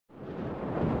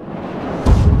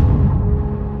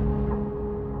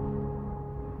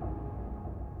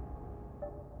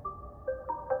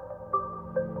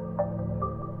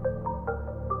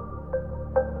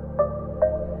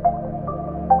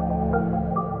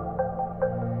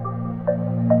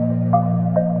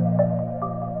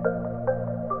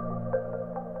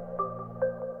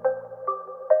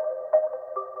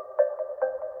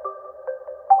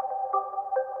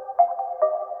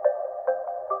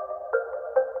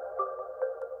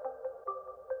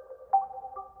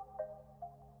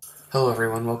Hello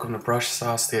everyone, welcome to Brush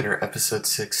Sauce Theater episode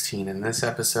 16. In this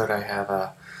episode I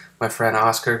have my friend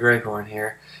Oscar Greghorn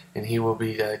here, and he will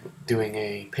be doing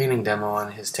a painting demo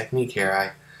on his technique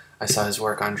here. I saw his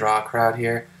work on Draw a Crowd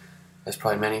here, as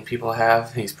probably many people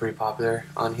have. He's pretty popular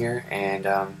on here, and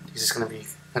he's just going to be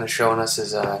kind of showing us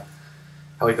his, how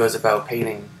he goes about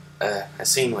painting a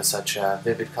scene with such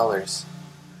vivid colors.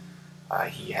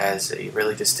 He has a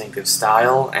really distinctive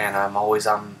style, and I'm always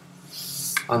on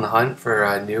the hunt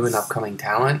for new and upcoming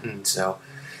talent, and so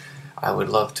I would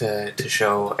love to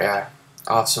show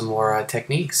off some more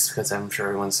techniques, because I'm sure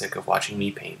everyone's sick of watching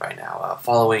me paint right now.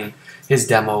 Following his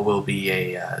demo will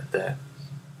be the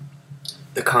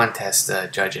contest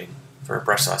judging for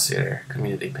Brush Sauce Theater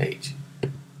community page.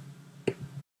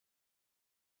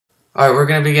 Alright, we're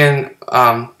going to begin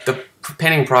the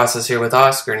painting process here with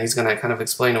Oscar, and he's going to kind of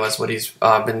explain to us what he's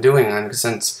been doing, and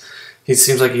since he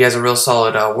seems like he has a real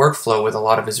solid workflow with a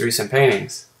lot of his recent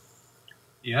paintings.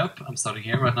 Yep, I'm starting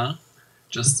here right now.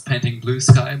 Just painting blue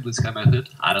sky method.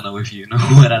 I don't know if you know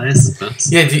what that is, but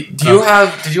yeah. Did you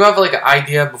have like an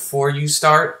idea before you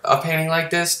start a painting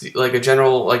like this, like a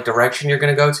general direction you're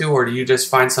going to go to, or do you just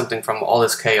find something from all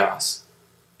this chaos?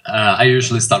 I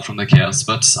usually start from the chaos,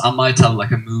 but I might have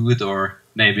like a mood or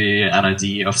maybe an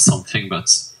idea of something, but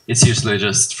it's usually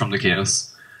just from the chaos.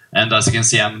 And as you can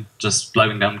see, I'm just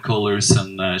blowing down colors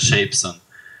and shapes, and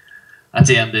at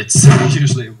the end, it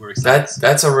usually works.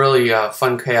 That's a really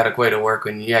fun, chaotic way to work.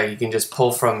 When you can just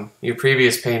pull from your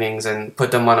previous paintings and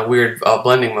put them on a weird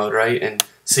blending mode, right? And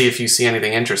see if you see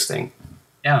anything interesting.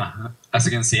 Yeah, as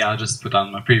you can see, I just put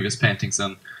on my previous paintings,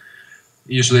 and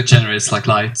usually it generates like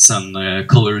lights and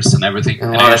colors and everything.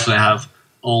 And I usually have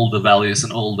all the values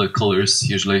and all the colors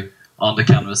usually on the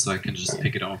canvas, so I can just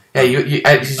pick it up. Yeah,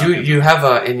 you have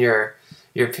in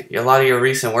a lot of your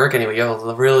recent work anyway. You have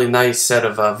a really nice set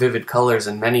of vivid colors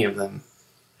in many of them.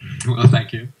 Well,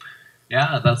 thank you.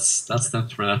 Yeah, that's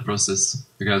for that process,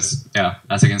 because yeah,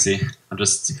 as you can see, I'm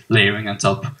just layering on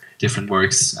top different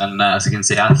works, and as you can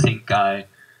see, I think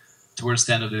towards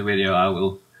the end of the video I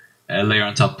will layer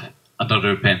on top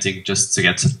another painting just to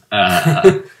get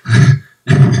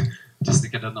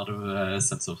another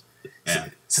sense of. Yeah.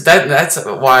 So that's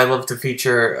why I love to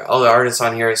feature other artists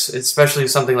on here, especially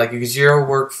something like you, because your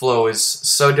workflow is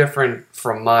so different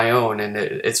from my own, and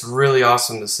it's really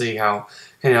awesome to see how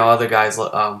other guys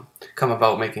come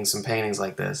about making some paintings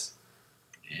like this.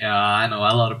 Yeah, I know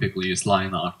a lot of people use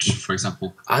line art, for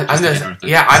example.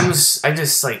 Maybe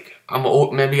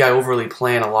I overly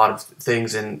plan a lot of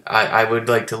things, and I would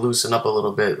like to loosen up a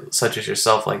little bit, such as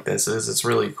yourself like this. It's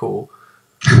really cool.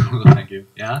 Well, thank you.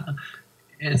 Yeah.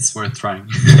 It's worth trying.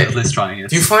 At least trying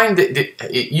it. Do you find that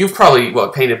you've probably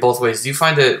painted both ways? Do you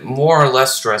find it more or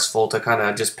less stressful to kind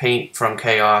of just paint from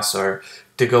chaos, or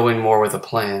to go in more with a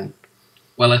plan?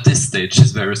 Well, at this stage,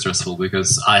 it's very stressful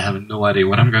because I have no idea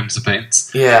what I'm going to paint.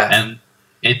 Yeah, and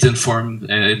it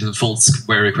unfolds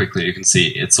very quickly. You can see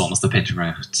it's almost a painting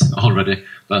route already.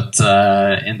 But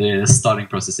in the starting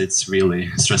process, it's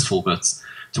really stressful. But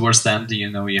towards the end,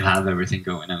 you have everything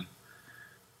going in.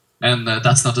 And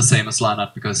that's not the same as line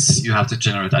art, because you have to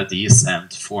generate ideas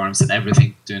and forms and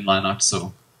everything doing line art.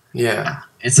 So yeah,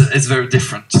 it's very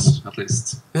different, at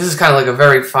least. This is kind of like a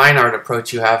very fine art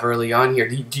approach you have early on here.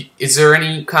 Is there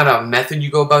any kind of method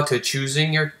you go about to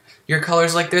choosing your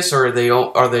colors like this, or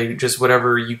are they just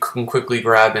whatever you can quickly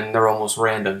grab and they're almost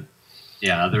random?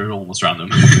 Yeah, they're almost random.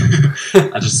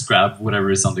 I just grab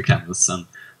whatever is on the canvas, and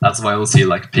that's why we'll see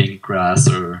like pink grass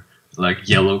or like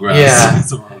yellow grass. Yeah, and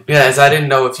so on. Yeah. As I didn't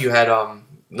know if you had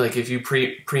like if you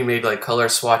pre-made like color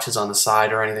swatches on the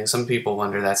side or anything. Some people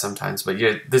wonder that sometimes, but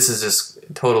this is just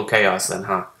total chaos then,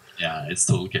 huh? Yeah, it's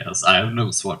total chaos. I have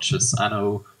no swatches. I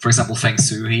know, for example, Feng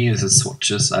Su, he uses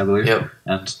swatches, I believe, yep.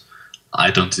 And I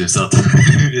don't use that.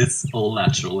 It's all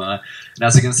natural. And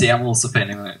as you can see, I'm also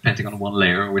painting on one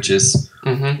layer, which is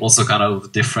also kind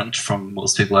of different from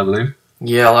most people, I believe.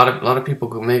 Yeah, a lot of people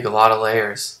can make a lot of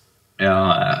layers.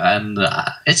 Yeah, and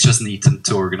it's just neat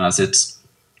to organize it.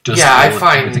 I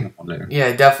find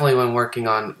definitely when working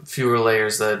on fewer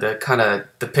layers, the kind of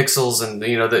the pixels and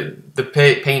the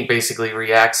paint basically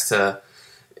reacts to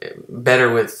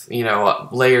better with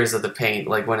layers of the paint,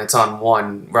 like when it's on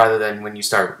one rather than when you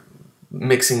start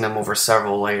mixing them over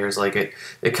several layers. Like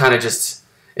it kind of just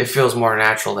feels more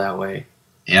natural that way.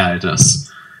 Yeah, it does.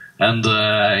 And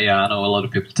I know a lot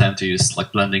of people tend to use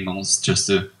like blending modes just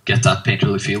to get that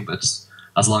painterly feel, but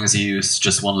as long as you use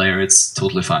just one layer, it's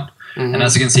totally fine. And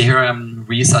as you can see here, I'm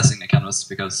resizing the canvas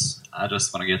because I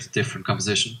just want to get a different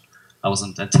composition. I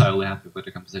wasn't entirely happy with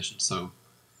the composition, so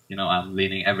I'm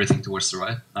leaning everything towards the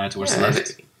right, towards the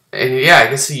left. And yeah, I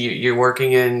guess you're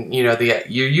working in,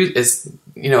 vivid as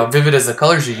the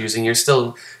colors you're using, you're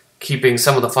still keeping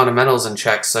some of the fundamentals in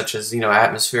check, such as,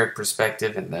 atmospheric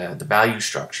perspective and the value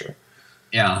structure.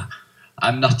 Yeah,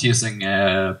 I'm not using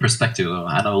perspective though.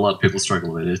 I know a lot of people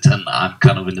struggle with it, and I'm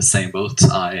kind of in the same boat.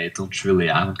 I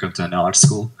haven't gone to an art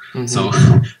school, so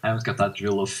I haven't got that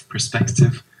drill of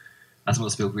perspective as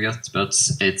most people get, but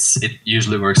it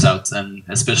usually works out, and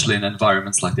especially in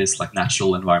environments like this, like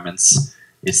natural environments,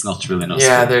 it's not really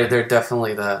noticeable. Yeah, they're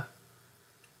definitely the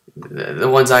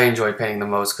ones I enjoy painting the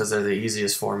most because they're the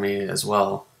easiest for me as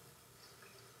well.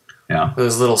 Yeah.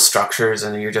 Those little structures,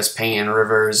 and you're just painting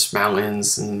rivers,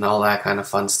 mountains, and all that kind of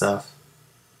fun stuff.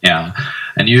 Yeah,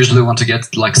 and you usually want to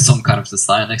get like some kind of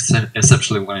design,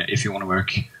 especially if you want to work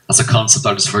as a concept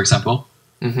artist, for example.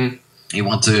 You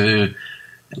want to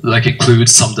like include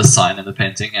some design in the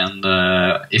painting, and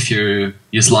if you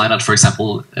use line art, for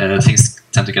example, things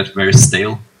tend to get very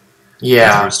stale.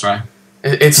 Yeah, first try.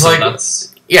 It's so like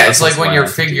it's like when you're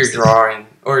figure drawing,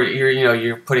 or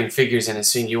you're putting figures in a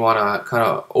scene. You want to kind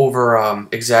of over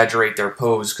exaggerate their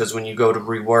pose, because when you go to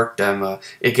rework them,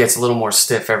 it gets a little more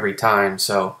stiff every time.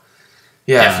 So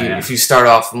if you start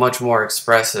off much more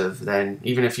expressive, then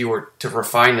even if you were to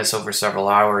refine this over several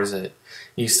hours,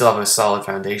 you still have a solid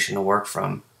foundation to work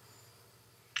from.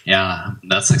 Yeah,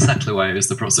 that's exactly why I use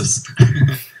the process.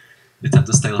 You tend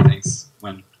to stale things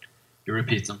when you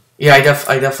repeat them. Yeah, I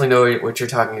definitely know what you're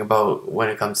talking about when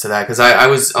it comes to that, because I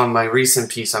was on my recent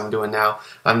piece I'm doing now.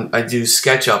 I do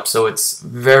SketchUp, so it's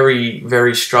very,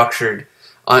 very structured,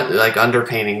 like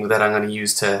underpainting that I'm going to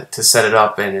use to set it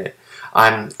up, and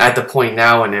I'm at the point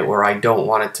now in it where I don't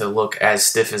want it to look as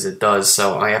stiff as it does,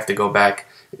 so I have to go back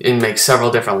and make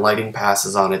several different lighting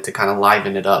passes on it to kind of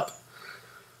liven it up.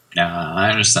 Yeah, I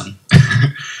understand.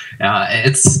 Yeah,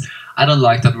 I don't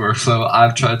like that workflow.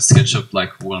 I've tried SketchUp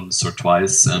like once or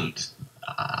twice, and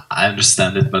I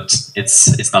understand it, but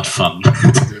it's not fun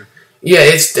to do. Yeah,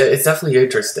 it's definitely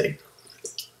interesting.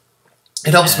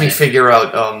 It helps me figure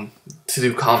out to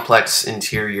do complex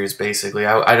interiors. Basically,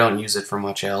 I don't use it for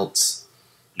much else.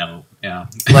 No, yeah.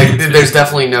 Like there's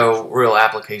definitely no real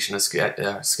application of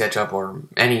SketchUp or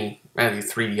any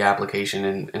 3D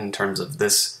application in terms of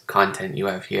this content you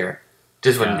have here.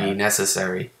 Just wouldn't be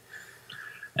necessary.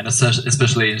 And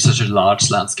especially in such a large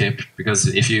landscape, because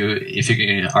if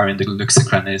you are in the nooks and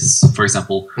crannies, for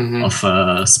example, of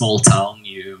a small town,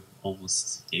 you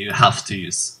have to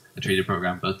use a 3D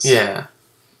program, but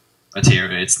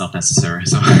here it's not necessary.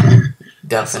 So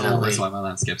definitely, that's why my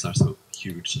landscapes are so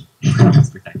huge and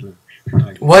spectacular.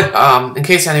 What in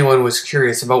case anyone was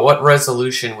curious about, what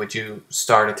resolution would you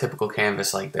start a typical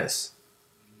canvas like this?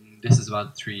 This is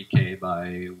about 3K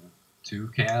by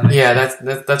 2K, I think. Yeah,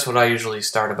 that's what I usually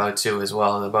start about too, as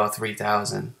well, about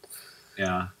 3,000.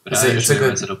 Yeah, but it's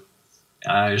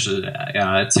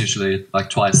usually like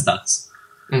twice that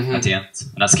at the end,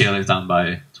 and I scale it down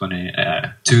by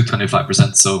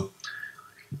 25%. So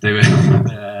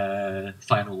the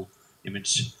final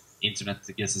image internet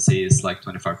gets to see is like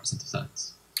 25% of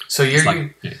that. So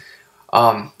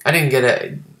I didn't get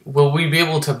it. Will we be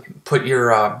able to put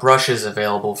your brushes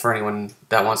available for anyone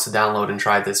that wants to download and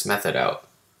try this method out?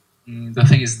 The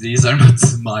thing is, these are not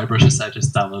my brushes. I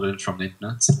just downloaded it from the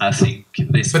internet. I think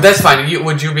this. But that's fine.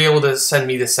 Would you be able to send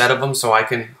me the set of them so I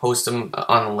can host them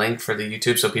on the link for the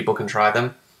YouTube so people can try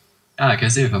them? I can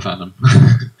see if I find them.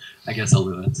 I guess I'll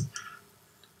do that.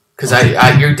 Because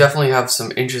you definitely have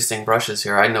some interesting brushes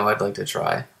here. I know I'd like to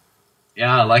try.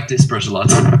 Yeah, I like this brush a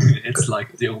lot. It's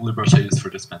like the only brush I use for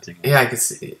this painting. Yeah, I can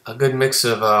see a good mix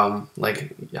of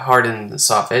like hard and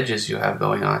soft edges you have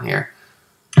going on here.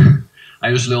 I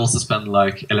usually also spend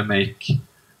like make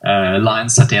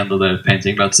lines at the end of the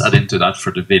painting, but I didn't do that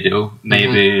for the video.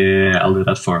 Maybe I'll do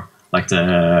that for like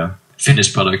the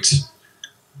finished product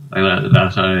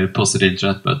that I posted on the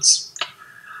internet, but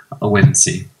I'll wait and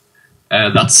see.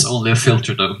 That's only a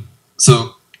filter though,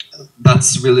 so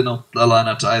that's really not a line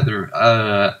art either.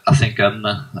 I think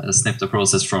I snipped the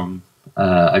process from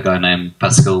a guy named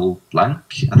Pascal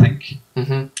Blanc, I think.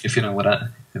 If you know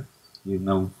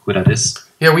who that is.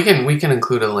 Yeah, we can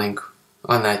include a link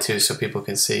on that too, so people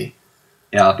can see.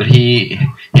 Yeah, but he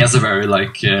has a very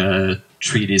like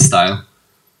 3D style.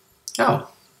 Oh.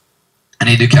 And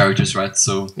he do characters, right?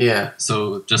 So yeah.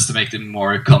 So just to make them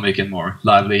more comic and more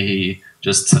lively, he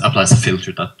just applies a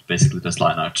filter that basically does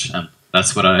line art, and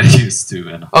that's what I used to.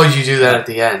 And oh, you do that at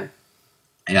the end?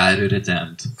 Yeah, I do it at the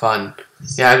end. Fun.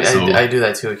 Yeah, I do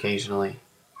that too occasionally.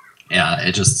 Yeah,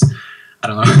 I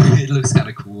don't know. It looks kind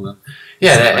of cool. And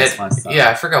yeah,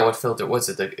 I forgot what filter. What's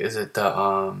it?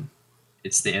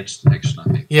 It's the edge detection, I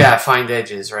think. Yeah, find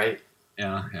edges, right?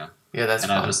 Yeah, yeah. Yeah, that's and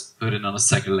fun. I just put it on a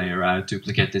second layer. I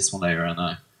duplicate this one layer and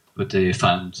I put the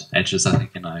found edges, I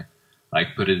think, and I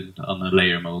like put it on a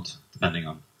layer mode depending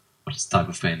on what type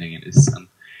of painting it is, and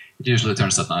it usually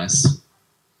turns out nice.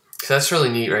 So that's really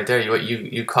neat right there.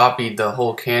 You copied the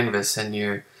whole canvas and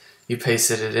you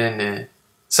pasted it in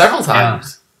several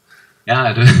times. Yeah,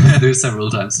 I do, I do several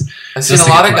times. I've seen a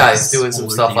lot of guys doing some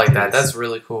stuff like that. That's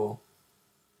really cool.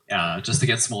 Yeah, just to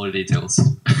get smaller details.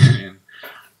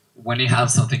 When you have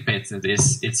something painted,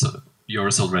 it's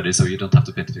yours already, so you don't have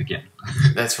to paint it again.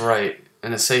 That's right,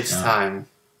 and it saves time.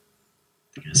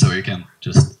 So you can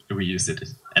just reuse it,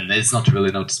 and it's not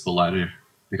really noticeable either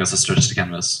because I stretched the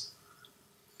canvas.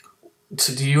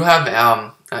 So do you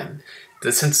have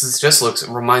since this just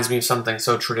reminds me of something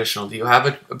so traditional? Do you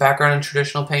have a background in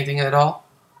traditional painting at all?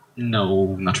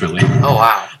 No, not really. Oh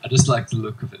wow! I just like the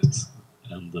look of it,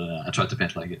 and I try to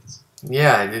paint like it.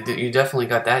 Yeah, you definitely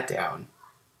got that down.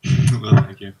 Well,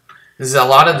 thank you. There's a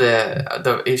lot of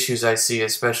the issues I see,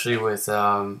 especially with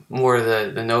more of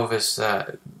the novice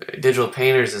digital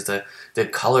painters, is the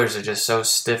colors are just so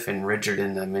stiff and rigid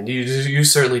in them, and you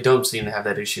certainly don't seem to have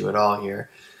that issue at all here.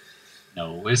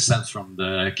 No, it stems from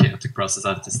the chaotic process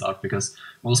at the start, because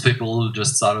most people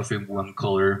just start off with one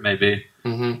color, maybe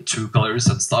two colors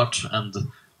at start, and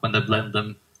when they blend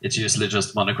them, it's usually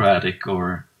just monochromatic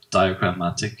or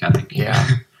diachromatic, I think. Yeah.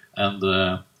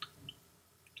 And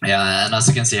yeah, and as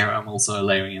you can see here, I'm also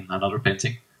layering in another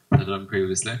painting that I've done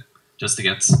previously, just to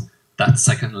get that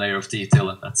second layer of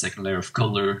detail and that second layer of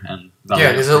color and value.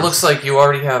 Yeah, because it looks like you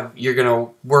already have, you're going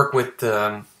to work with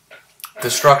the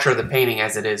structure of the painting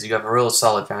as it is. You have a real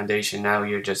solid foundation. Now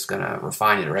you're just going to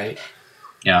refine it, right?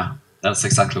 Yeah, that's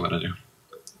exactly what I do.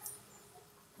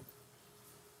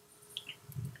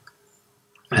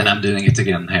 And I'm doing it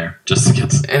again here, just to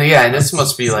get... And yeah, and this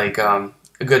must be like a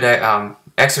good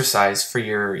exercise for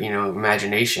your,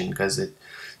 imagination, because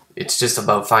it's just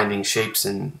about finding shapes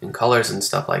and colors and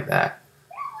stuff like that.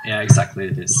 Yeah, exactly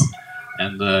it is.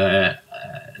 And the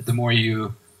more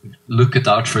you look at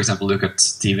art, for example, look at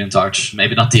DeviantArt,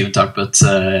 maybe not DeviantArt, but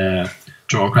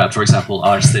Drawcraft, for example,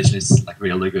 ArtStation is like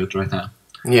really good right now.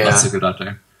 Yeah. Lots of good art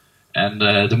there. And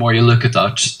the more you look at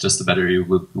art, just the better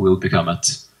you will become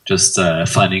at just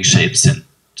finding shapes in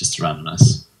just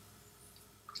randomness.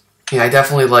 Yeah, I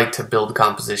definitely like to build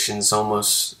compositions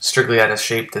almost strictly out of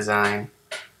shape design.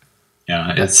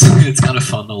 Yeah, it's kind of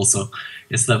fun also.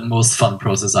 It's the most fun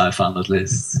process I've found, at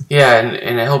least. Yeah,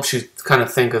 and it helps you kind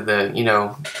of think of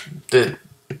the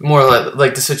more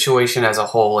like the situation as a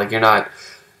whole. Like, you're not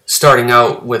starting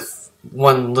out with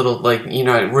one little,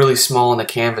 really small in the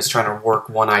canvas trying to work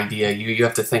one idea. You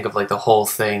have to think of like the whole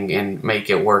thing and make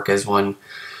it work as one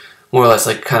more or less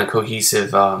like kind of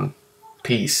cohesive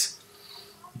piece.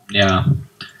 Yeah.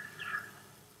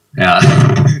 Yeah.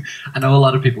 I know a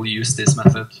lot of people use this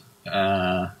method.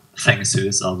 Feng Shui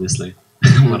is obviously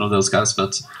one of those guys,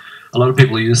 but a lot of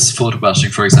people use photo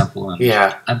bashing, for example. And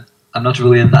yeah. I'm not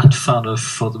really that fan of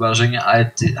photo bashing.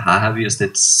 I have used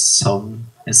it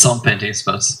in some paintings,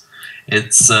 but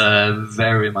it's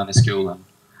very minuscule. And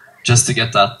just to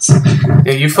get that...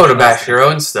 Yeah, you photo bash your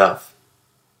own stuff.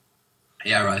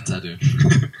 Yeah, right, I do.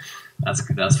 That's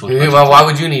photo bashing. Well, why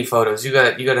would you need photos? You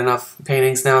got enough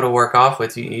paintings now to work off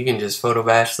with. You can just photo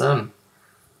bash them.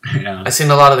 Yeah. I've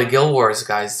seen a lot of the Guild Wars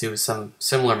guys do some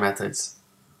similar methods.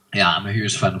 Yeah, I'm a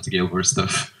huge fan of the Guild Wars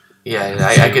stuff. Yeah,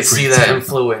 I could see that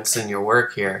influence in your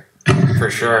work here, for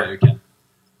sure. Yeah, okay.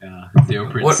 Yeah,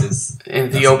 Theoprints is...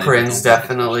 And Theoprints,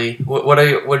 definitely.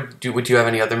 Would you have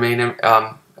any other main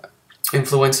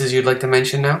influences you'd like to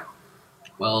mention now?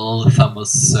 Well,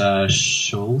 Thomas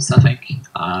Schulz, I think.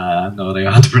 I have no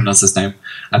idea how to pronounce his name.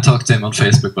 I talked to him on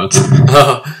Facebook, but...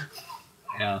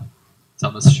 Yeah.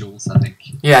 Thomas Schulz, I think.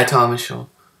 Yeah, Thomas Schulz.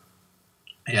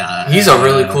 Yeah. He's a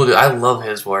really cool dude. I love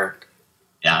his work.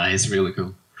 Yeah, he's really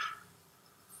cool.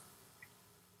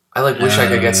 I wish I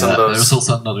could get some of those. There's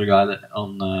also another guy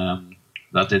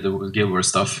that did the Guild Wars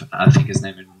stuff. I think his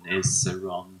name is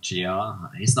Ron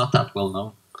Gia. He's not that well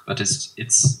known, but his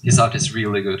art is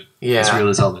really good. Yeah. It's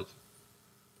really solid.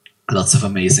 Lots of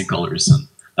amazing colors, and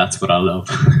that's what I love.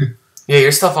 Yeah,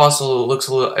 your stuff also looks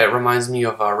a little... It reminds me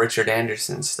of Richard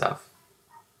Anderson's stuff.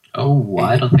 Oh,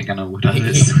 I don't think I know what that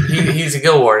is. He's a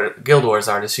Guild Wars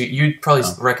artist. You'd probably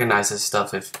recognize his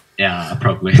stuff if... Yeah,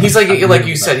 probably. He's like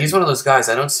you said, he's one of those guys.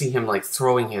 I don't see him like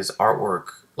throwing his artwork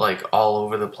like all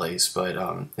over the place, but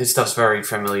his stuff's very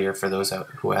familiar for those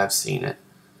who have seen it.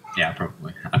 Yeah,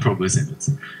 probably. I've probably seen it.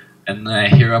 And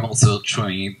here I'm also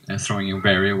throwing in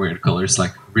very weird colors,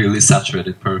 like really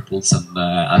saturated purples, and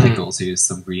I think also use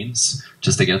some greens,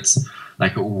 just to get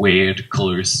like a weird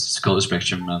color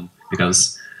spectrum, and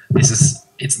because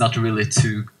it's not really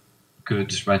too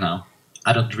good right now.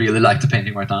 I don't really like the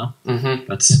painting right now,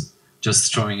 but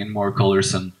just throwing in more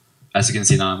colors, and as you can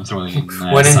see now, I'm throwing in.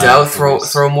 When in doubt,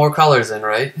 throw more colors in,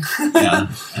 right? Yeah,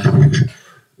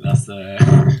 that's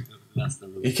the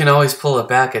rule. You can always pull it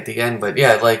back at the end, but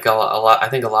yeah, like a lot. I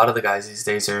think a lot of the guys these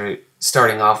days are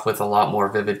starting off with a lot more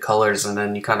vivid colors, and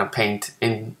then you kind of paint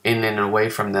in and away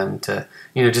from them to,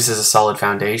 you know, just as a solid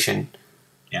foundation.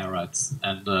 Yeah, right,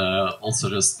 and also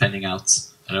just painting out,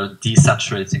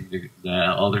 desaturating the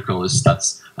other colors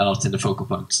that's not in the focal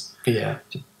point. Yeah.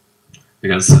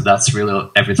 Because that's really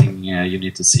everything you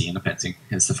need to see in a painting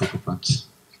is the focal point.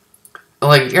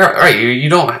 Like, you're right. You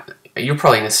don't. You're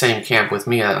probably in the same camp with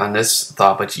me on this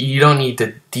thought, but you don't need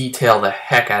to detail the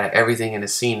heck out of everything in a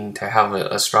scene to have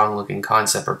a strong looking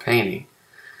concept or painting.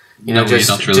 You know,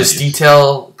 just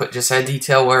detail, but just add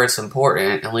detail where it's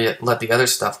important, and let the other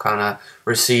stuff kind of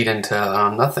recede into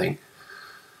nothing.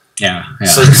 Yeah.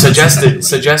 So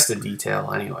suggested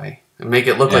detail anyway, and make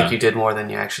it look like you did more than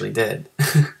you actually did.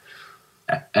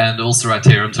 And also right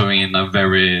here I'm throwing in a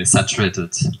very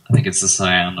saturated, I think it's a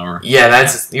cyan or... Yeah,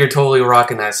 you're totally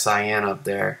rocking that cyan up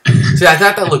there. See, I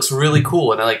thought that looks really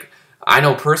cool, and I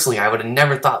know personally I would have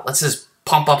never thought, let's just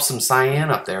pump up some cyan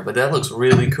up there, but that looks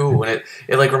really cool, and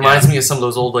it like reminds me of some of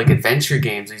those old like adventure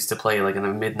games I used to play like in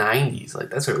the mid-90s. Like,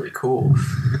 that's really cool.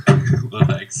 Well,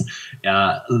 thanks.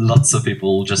 Yeah, lots of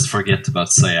people just forget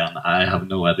about cyan. I have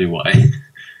no idea why.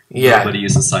 Yeah. Nobody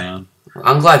uses cyan.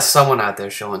 I'm glad someone out there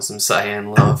showing some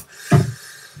cyan love.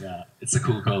 Yeah, it's a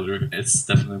cool color. It's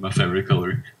definitely my favorite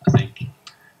color, I think.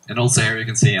 And also here you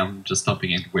can see I'm just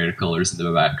pumping in weird colors in the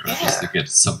background just to get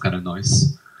some kind of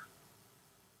noise.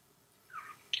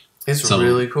 It's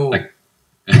really cool. Like,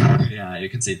 yeah, you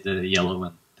can see the yellow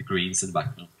and the greens in the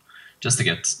background just to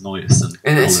get noise.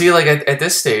 And see, like at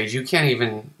this stage, you can't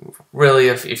even really,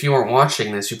 if you weren't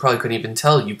watching this, you probably couldn't even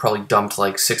tell. You probably dumped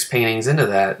like 6 paintings into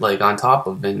that, like on top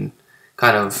of, and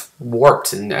kind of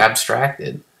warped and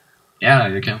abstracted. Yeah,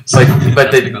 you can.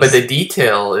 But the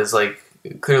detail is like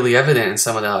clearly evident in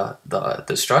some of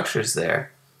the structures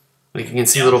there. Like, you can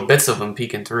see little bits of them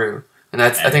peeking through, and I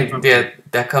think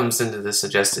that comes into the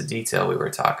suggested detail we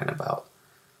were talking about.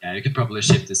 Yeah, you could probably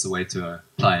ship this away to a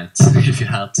client if you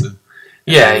had to.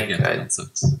 Yeah, you could.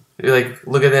 Like,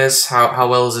 look at this. How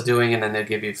well is it doing? And then they'll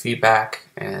give you feedback,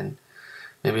 and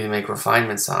maybe make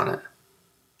refinements on it.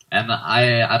 And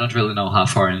I don't really know how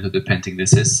far into the painting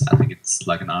this is. I think it's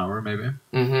like an hour, maybe.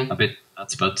 A bit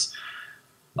nuts, but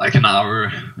like an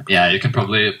hour. Yeah, you can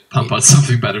probably pump out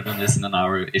something better than this in an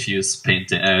hour if you use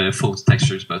full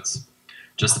textures. But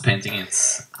just the painting,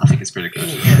 I think it's pretty good.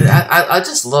 Yeah, I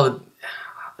just love.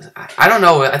 I don't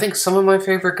know. I think some of my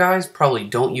favorite guys probably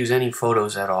don't use any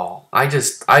photos at all. I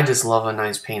just love a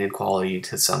nice painted quality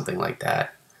to something like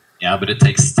that. Yeah, but it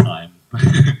takes time.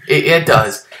 It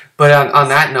does. But on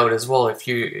that note as well, if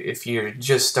you're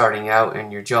just starting out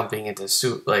and you're jumping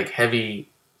into like heavy,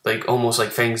 like almost like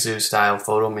Feng Shui style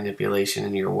photo manipulation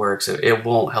in your works, it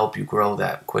won't help you grow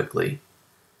that quickly.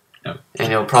 No.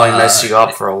 And it'll probably mess you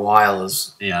up for a while.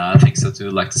 Yeah, I think so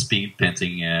too. Like the speed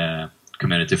painting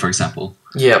community, for example.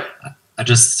 Yep. I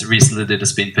just recently did a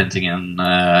speed painting, and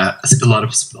a lot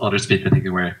of other speed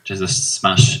painting where just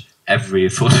smash every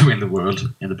photo in the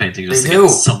world in the painting just to get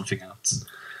something out.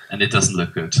 And it doesn't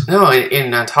look good. No,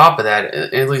 and on top of that,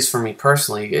 at least for me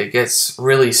personally, it gets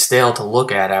really stale to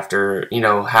look at after, you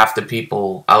know, half the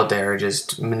people out there are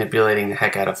just manipulating the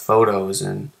heck out of photos.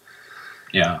 And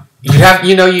yeah,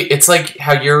 it's like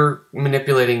how you're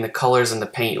manipulating the colors and the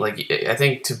paint. Like, I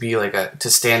think to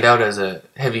stand out as a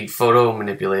heavy photo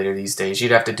manipulator these days,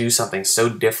 you'd have to do something so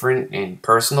different and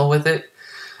personal with it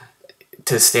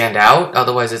to stand out.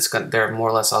 Otherwise, they're more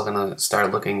or less all gonna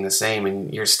start looking the same,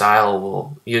 and your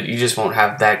style you just won't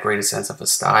have that great a sense of a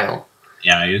style.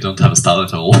 Yeah, you don't have a style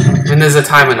at all. And there's a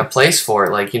time and a place for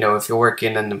it. Like, you know, if you're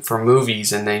working for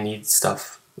movies and they need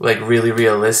stuff like really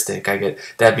realistic,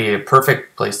 that'd be a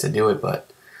perfect place to do it. But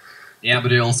yeah,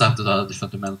 but you also have to have the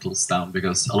fundamentals down,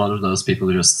 because a lot of those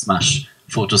people just smash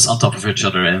photos on top of each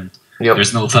other, and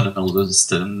there's no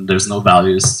fundamentals and there's no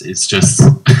values. It's just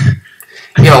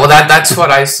yeah, well, that's what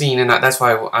I've seen, and that's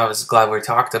why I was glad we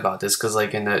talked about this, because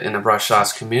like in the brush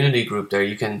shots community group there,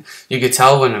 you could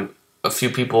tell when a few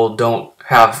people don't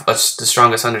have the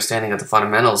strongest understanding of the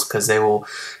fundamentals, because they'll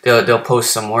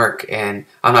post some work, and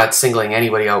I'm not singling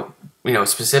anybody out, you know,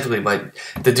 specifically, but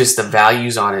the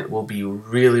values on it will be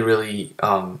really, really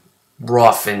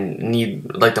rough and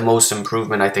need like the most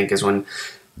improvement. I think is when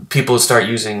people start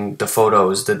using the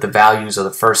photos, the values are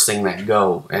the first thing that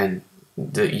go, and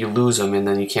you lose them, and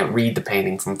then you can't read the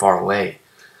painting from far away.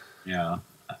 Yeah,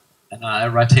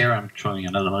 and right here I'm showing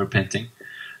another painting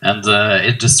and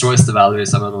it destroys the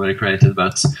values I've already created.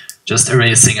 But just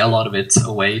erasing a lot of it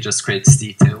away just creates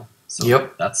detail. So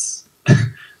Yep. that's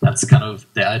that's kind of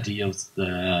the idea of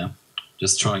the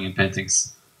just drawing in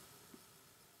paintings.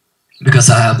 Because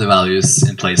I have the values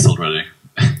in place already,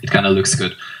 it kind of looks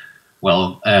good.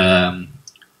 Well,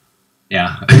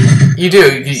 yeah. You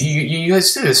do. You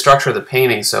guys do the structure of the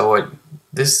painting, so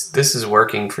this is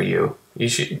working for you. You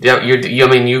should. Yeah, I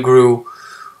mean, you grew.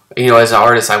 You know, as an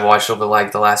artist, I watched over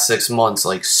like the last 6 months,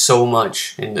 like so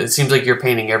much, and it seems like you're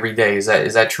painting every day. Is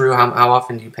that true? How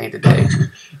often do you paint a day?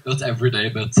 Not every day,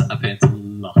 but I paint a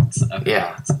lot.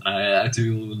 Yeah. I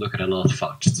do look at a lot of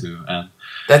art too.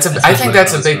 I think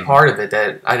that's a big part of it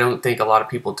that I don't think a lot of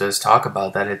people just talk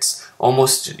about. That it's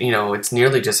almost, you know, it's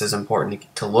nearly just as important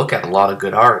to look at a lot of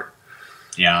good art.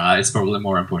 Yeah, it's probably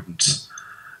more important.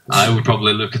 I would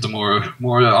probably look at the more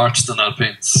art than I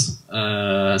paint.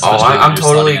 I'm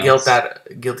totally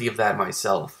guilty of that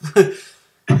myself.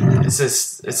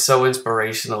 It's so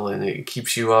inspirational, and it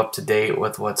keeps you up to date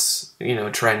with what's, you know,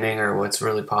 trending or what's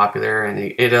really popular, and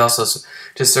it also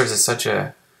just serves as such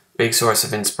a big source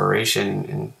of inspiration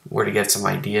and where to get some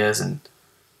ideas. And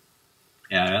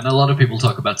yeah, and a lot of people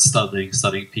talk about studying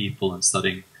people and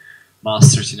studying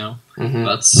masters, you know.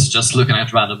 But just looking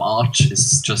at random art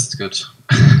is just good.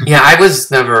 Yeah, I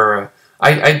was never.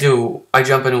 I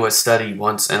jump into a study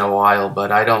once in a while,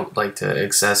 but I don't like to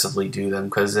excessively do them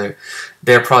because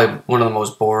they're probably one of the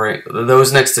most boring.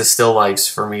 Those next to still lifes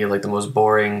for me, like the most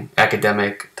boring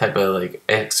academic type of like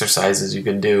exercises you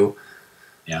can do.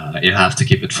 Yeah, you have to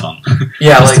keep it fun.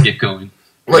 Yeah, just like to keep going.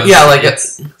 Well, yeah, like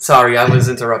sorry, I was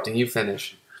interrupting. You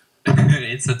finish.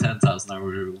 It's a 10,000 hour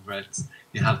rule, right?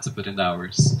 You have to put in the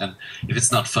hours, and if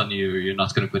it's not fun, you're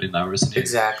not going to put in the hours. And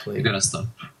Exactly. You're going to stop.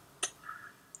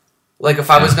 Like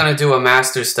if I was going to do a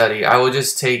master's study, I would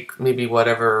just take maybe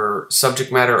whatever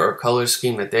subject matter or color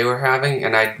scheme that they were having,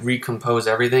 and I'd recompose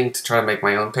everything to try to make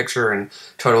my own picture and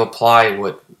try to apply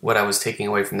what I was taking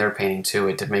away from their painting to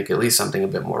it to make at least something a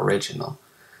bit more original.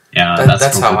 Yeah,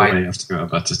 that's probably the way you have to go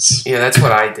about it. Yeah, that's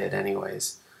what I did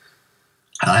anyways.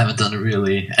 I haven't done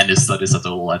really any studies at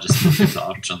all. I just looked into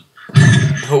art and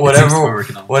but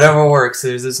whatever works.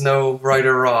 There's no right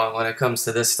or wrong when it comes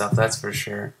to this stuff, that's for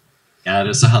sure. Yeah,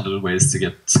 there's 100 ways to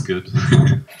get good.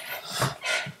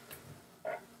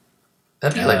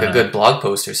 That'd be like a good blog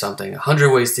post or something.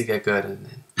 100 ways to get good. And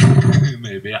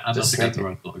maybe. I'm not going to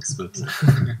write blogs, but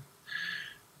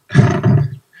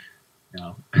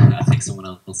yeah, I think someone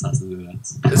else has to do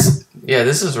that.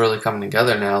 This is really coming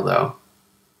together now, though.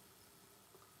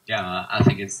 Yeah, I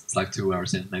think it's like 2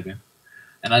 hours in, maybe.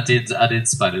 And I did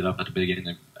split it up at the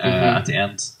beginning. At the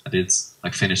end, I did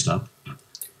like finished up.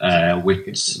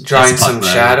 With drawing some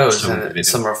shadows and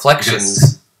some reflections.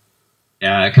 Because,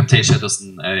 yeah, Camtasia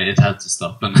doesn't. It had to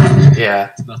stop, and yeah,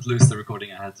 to not lose the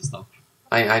recording, I had to stop.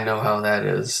 I know how that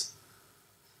is.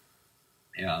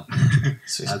 Yeah, I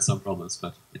had some problems,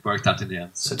 but it worked out in the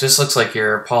end. So it just looks like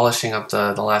you're polishing up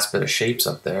the last bit of shapes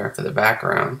up there for the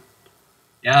background.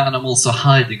 Yeah, and I'm also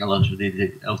hiding a lot of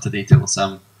the details.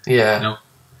 Yeah, you know,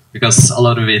 because a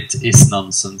lot of it is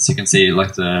nonsense. You can see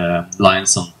like the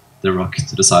lines on the rock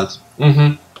to the side.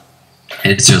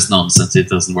 It's just nonsense. It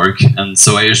doesn't work, and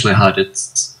so I usually hide it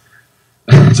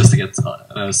just to get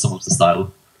some of the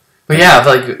style. But yeah,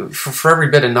 like for every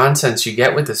bit of nonsense you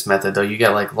get with this method, though, you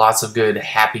get like lots of good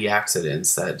happy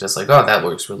accidents that just like, oh, that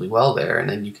works really well there, and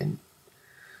then you can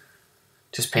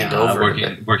just paint over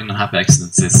it. Working on happy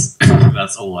accidents is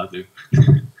that's all I do.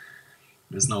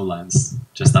 There's no lines,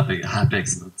 just happy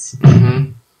accidents.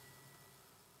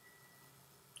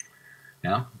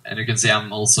 Yeah, and you can see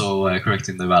I'm also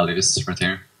correcting the values right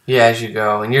here. Yeah, as you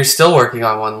go. And you're still working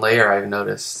on one layer, I've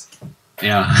noticed.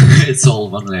 Yeah, it's all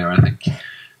one layer, I think.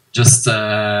 Just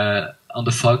on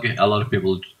the fog, a lot of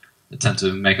people tend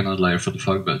to make another layer for the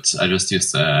fog, but I just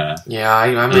use the... Yeah,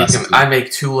 I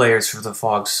make 2 layers for the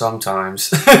fog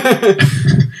sometimes.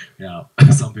 Yeah,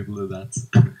 some people do that.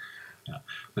 Yeah.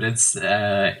 But it's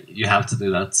you have to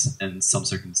do that in some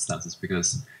circumstances,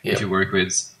 because if you work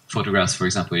with photographs, for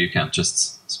example, you can't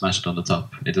just smash it on the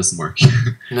top. It doesn't work.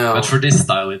 No. But for this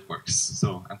style, it works.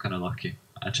 So I'm kind of lucky.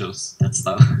 I chose that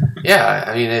style. Yeah,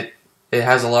 I mean, it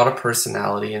has a lot of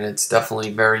personality, and it's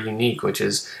definitely very unique, which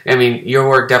is, I mean, your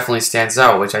work definitely stands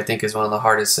out, which I think is one of the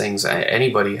hardest things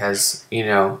anybody has, you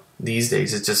know, these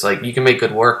days. It's just like, you can make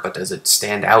good work, but does it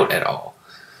stand out at all?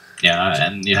 Yeah,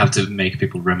 and you have to make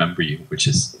people remember you, which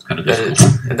is kind of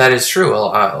difficult. That is true.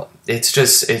 It's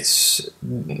just, it's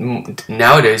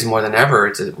nowadays more than ever.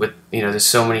 It's with, you know, there's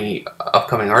so many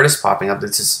upcoming artists popping up.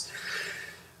 It's just,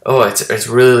 it's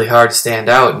really hard to stand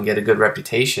out and get a good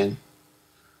reputation.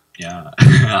 Yeah,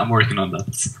 I'm working on that.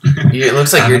 It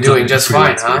looks like you're doing just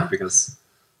fine, huh? Because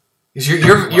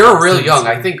you're really young.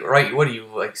 I think, right? What are you,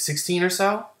 like 16 or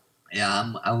so?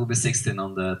 Yeah, I will be 16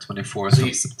 on the 24th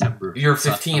of September. You're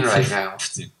 15 right now.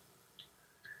 15.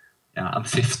 Yeah, I'm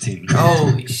 15.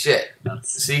 Holy shit.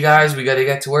 See, guys, we got to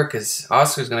get to work because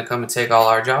Oscar's going to come and take all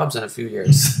our jobs in a few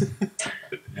years.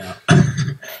 Yeah.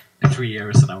 In 3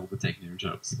 years, and I will be taking your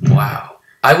jobs. Wow.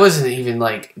 I wasn't even,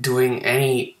 like, doing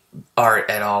any art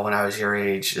at all when I was your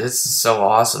age. This is so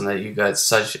awesome that you got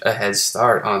such a head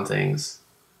start on things.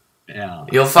 Yeah.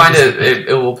 You'll find it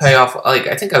will pay off. Like,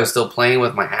 I think I was still playing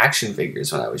with my action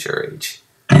figures when I was your age.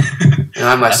 And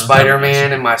I had my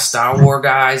Spider-Man and my Star Wars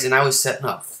guys, and I was setting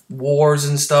up wars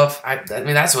and stuff. I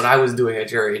mean, that's what I was doing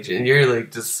at your age, and you're,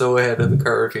 like, just so ahead of the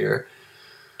curve here.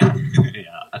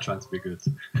 Yeah, I try to be good.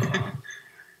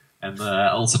 And I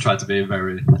also try to be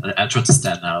I try to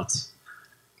stand out.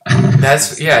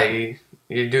 Yeah,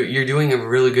 you're doing a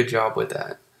really good job with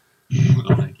that.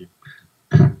 Well, thank you.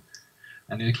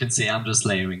 And you can see I'm just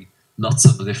layering lots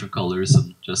of different colors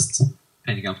and just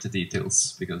painting up the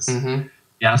details because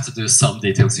you have to do some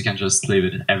details. You can't just leave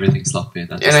it everything sloppy.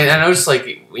 And I noticed, like,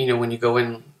 you know, when you go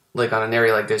in, like, on an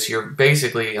area like this, you're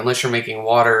basically, unless you're making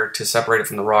water to separate it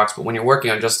from the rocks, but when you're working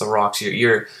on just the rocks,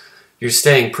 you're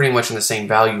staying pretty much in the same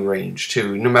value range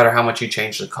too, no matter how much you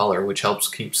change the color, which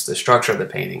keeps the structure of the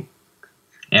painting.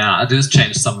 Yeah, I do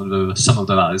change some of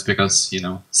the values because, you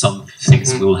know, some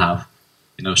things will have,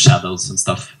 you know, shadows and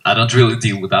stuff. I don't really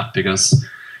deal with that because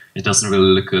it doesn't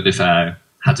really look good if I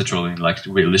had to throw in, like,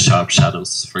 really sharp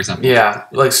shadows, for example. Yeah,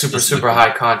 like super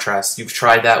high contrast. You've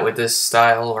tried that with this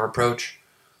style or approach?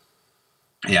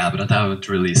 Yeah, but I haven't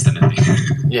released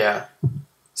anything. Yeah.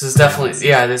 This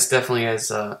definitely has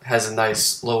a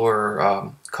nice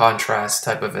lower contrast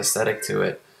type of aesthetic to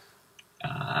it.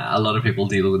 A lot of people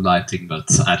deal with lighting, but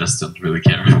I just don't really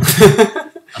care.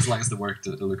 As long as the work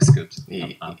looks good.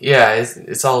 Yeah,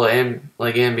 it's all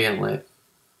like ambient lit.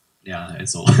 Yeah,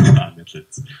 it's all ambient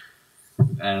lit.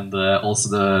 And also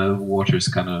the waters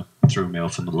kind of threw me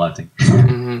off in the lighting.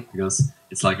 Because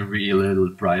it's like really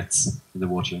bright in the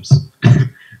waters.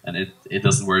 And it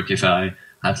doesn't work if I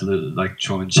had to, like,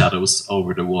 throw in shadows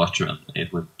over the water, and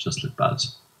it would just look bad.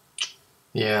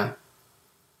 Yeah.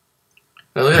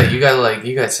 But look at that,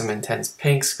 you got some intense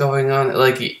pinks going on.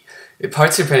 Like,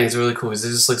 parts of your painting is really cool. It's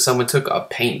just like someone took a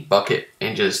paint bucket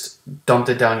and just dumped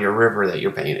it down your river that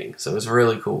you're painting. So it's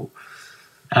really cool.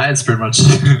 It's pretty much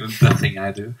the thing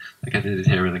I do. Like, I did it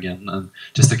here and again, and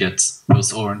just to get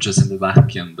those oranges in the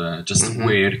back and just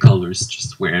weird colors,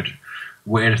 just weird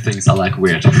things. I like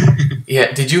weird.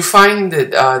 Yeah. Did you find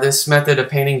that this method of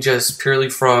painting just purely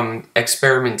from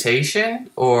experimentation,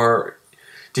 or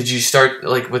did you start,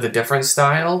 like, with a different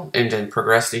style and then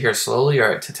progress to here slowly?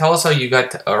 Or to tell us how you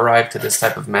got to arrive to this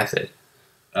type of method.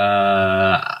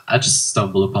 I just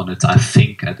stumbled upon it. I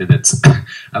think I did it.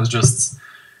 I was just...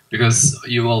 Because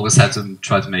you always have to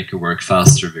try to make your work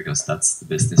faster because that's the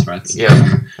business, right?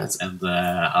 Yeah. And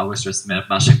I was just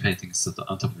mashing paintings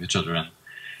on top of each other, and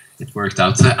it worked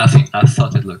out. I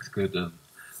thought it looked good, and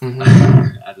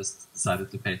I just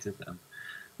decided to paint it. And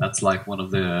that's like one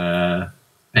of the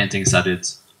paintings I did,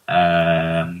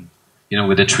 you know,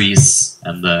 with the trees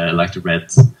and like the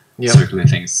red circular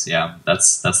things. Yeah,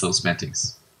 that's those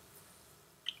paintings.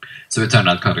 So it turned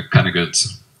out kind of good.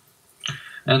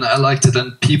 And I liked it,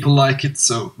 and people like it,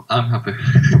 so I'm happy.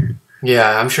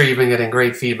 Yeah, I'm sure you've been getting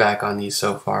great feedback on these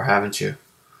so far, haven't you?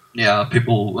 Yeah,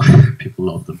 people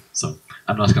love them, so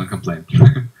I'm not going to complain.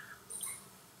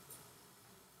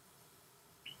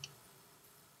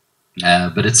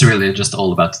 But it's really just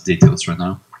all about the details right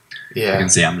now. Yeah. You can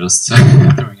see I'm just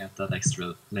throwing out that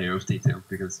extra layer of detail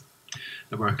because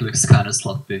the work looks kind of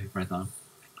sloppy right now.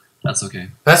 That's okay.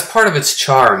 That's part of its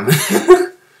charm.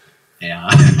 Yeah,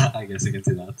 I guess you can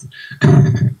see that.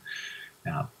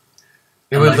 Yeah,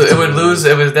 it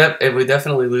would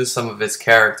definitely lose some of its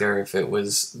character if it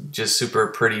was just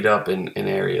super prettied up in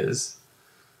areas.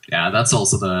 Yeah, that's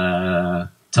also the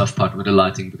tough part with the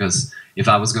lighting, because if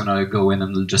I was gonna go in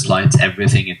and just light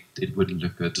everything, it wouldn't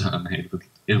look good. I mean,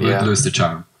 it would lose the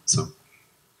charm. So.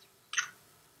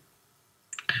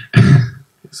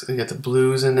 So you got the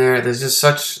blues in there. There's just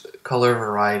such color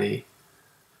variety.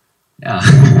 Yeah.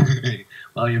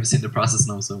 Well, you've seen the process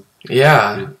now, so...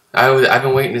 Yeah. I've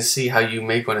been waiting to see how you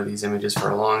make one of these images for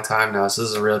a long time now, so this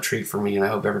is a real treat for me, and I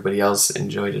hope everybody else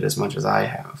enjoyed it as much as I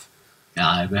have.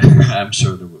 Yeah, I'm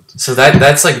sure they would. So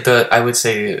that's like I would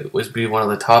say it would be one of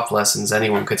the top lessons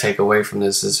anyone could take away from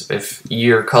this, is if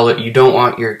you don't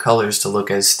want your colors to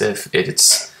look as stiff,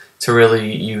 it's to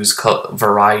really use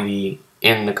variety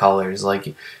in the colors. Like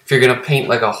if you're gonna paint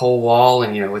like a whole wall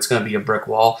and it's gonna be a brick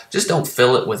wall, just don't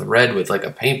fill it with red with like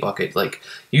a paint bucket. Like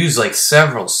use like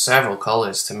several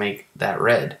colors to make that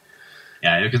red.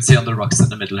 Yeah, you can see on the rocks in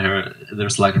the middle here,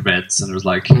 there's like reds and there's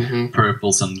like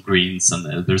purples and greens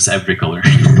and there's every color.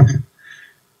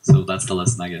 So that's the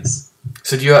lesson, I guess.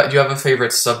 So do you have a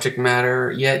favorite subject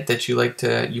matter yet that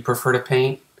you prefer to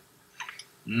paint?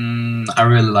 I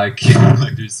really like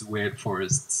these weird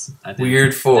forests. I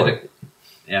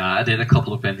did a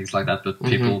couple of paintings like that, but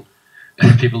people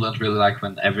don't really like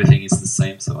when everything is the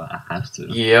same, so I have to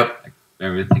like,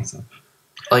 vary things up.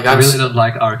 Like I really don't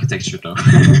like architecture though.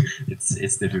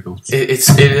 It's difficult. It is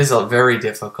very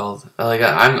difficult. Like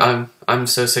I'm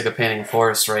so sick of painting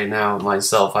forests right now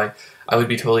myself. I would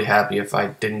be totally happy if I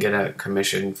didn't get a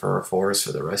commission for a forest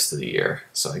for the rest of the year,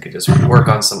 so I could just work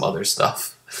on some other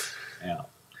stuff. Yeah,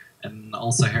 and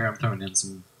also here I'm throwing in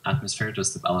some atmosphere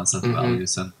just to balance out the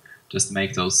values and just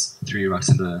make those 3 rocks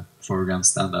in the foreground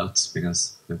stand out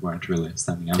because they weren't really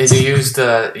standing out. Did you use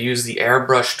the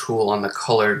airbrush tool on the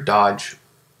color dodge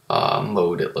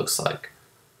mode? It looks like.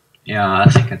 Yeah, I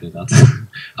think I did that.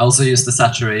 I also used the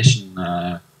saturation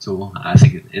tool. I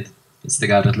think it's the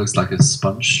guy that looks like a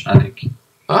sponge, I think.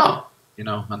 Oh.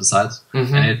 On the side.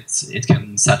 And it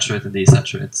can saturate and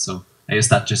desaturate. So I use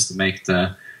that just to make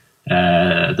the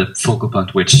focal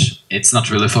point, which it's not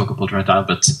really a focal point right now,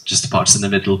 but just the parts in the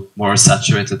middle more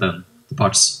saturated than the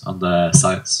parts on the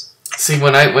sides. See,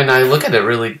 when I look at it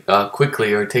really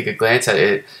quickly or take a glance at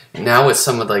it, now with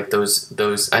some of like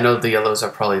those I know the yellows are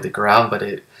probably the ground, but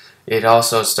it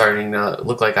also starting to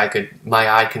look like my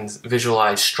eye can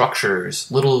visualize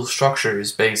little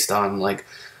structures based on like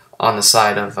on the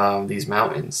side of these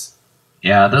mountains.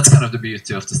 Yeah, that's kind of the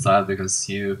beauty of the style because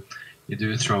you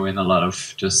do throw in a lot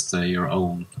of just your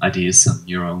own ideas and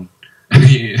your own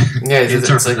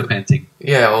interpret like, the painting.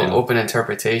 Yeah, open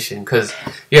interpretation. Because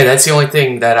that's the only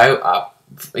thing that I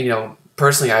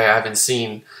personally I haven't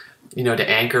seen. To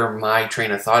anchor my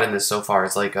train of thought in this so far,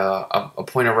 it's like a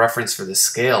point of reference for the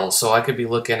scale. So I could be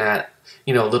looking at,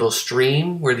 a little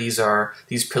stream where these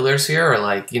pillars here are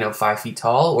like, 5 feet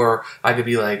tall, or I could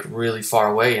be like really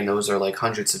far away and those are like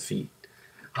hundreds of feet.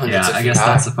 I guess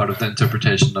that's a part of the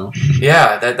interpretation though.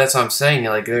 Yeah, that's what I'm saying.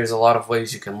 Like there's a lot of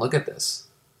ways you can look at this.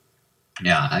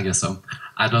 Yeah, I guess so.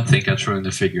 I don't think I threw in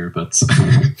the figure, but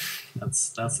that's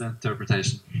the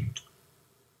interpretation.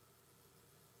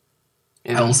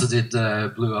 I also did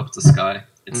Blue Up the Sky.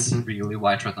 It's really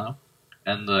white right now.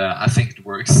 And I think it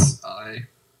works.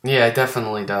 Yeah, it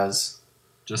definitely does.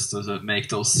 Just to make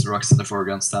those rocks in the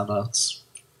foreground stand out.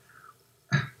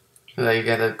 You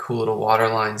get the cool little water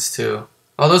lines too.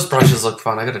 Oh, those brushes look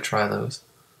fun. I gotta try those.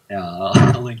 Yeah,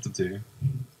 I'll link them to you.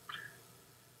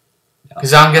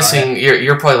 Because I'm guessing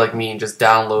you're probably like me and just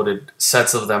downloaded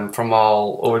sets of them from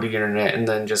all over the internet and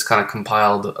then just kind of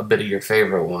compiled a bit of your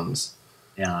favorite ones.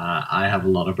 Yeah, I have a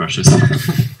lot of brushes,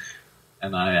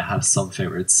 and I have some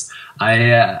favorites.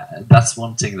 That's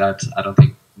one thing that I don't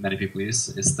think many people use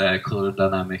is the color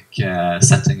dynamic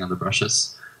setting on the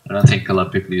brushes. I don't think a lot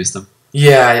of people use them.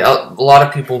 Yeah, a lot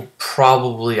of people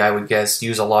probably, I would guess,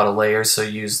 use a lot of layers, so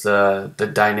use the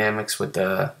dynamics with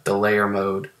the layer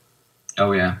mode.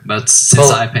 Oh yeah, but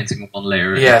since I'm painting one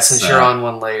layer... Yeah, since you're on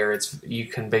one layer, you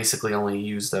can basically only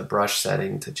use the brush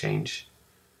setting to change.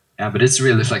 Yeah, but it's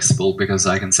really flexible because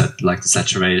I can set like the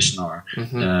saturation or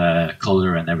the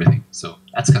color and everything. So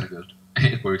that's kind of good.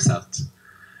 It works out.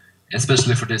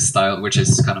 Especially for this style, which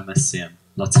is kind of messy and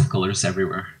lots of colors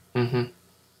everywhere.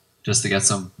 Just to get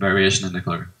some variation in the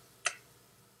color.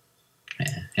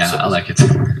 Yeah, I like it.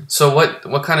 So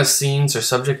what kind of scenes or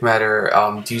subject matter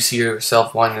do you see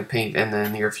yourself wanting to paint in the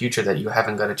near future that you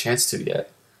haven't got a chance to yet?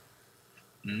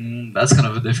 That's kind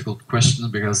of a difficult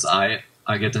question because I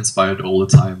get inspired all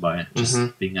the time by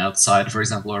just being outside, for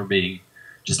example, or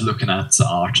just looking at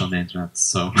art on the internet.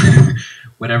 So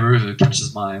whatever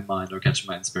catches my mind or catches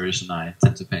my inspiration, I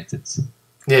tend to paint it.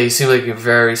 Yeah, you seem like you're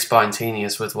very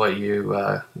spontaneous with what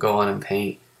you go on and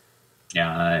paint.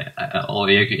 Yeah,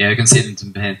 you can see it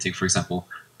in painting, for example.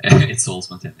 It's all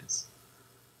spontaneous.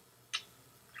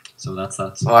 So that's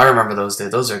that. Oh, I remember those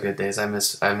days. Those are good days. I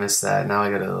miss that. Now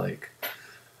I gotta like.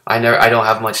 I don't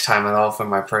have much time at all for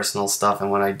my personal stuff, and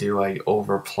when I do, I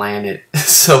overplan it.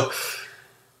 So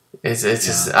it's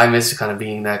just I miss kind of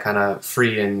being that kind of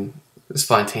free and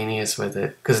spontaneous with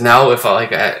it. Because now, if I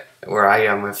like at where I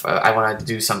am, if I want to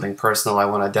do something personal, I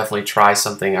want to definitely try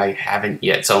something I haven't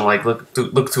yet. So I'm like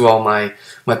look through all my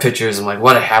pictures. I'm like,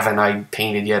 what haven't I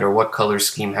painted yet, or what color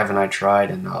scheme haven't I tried,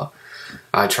 and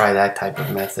I try that type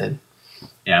of method.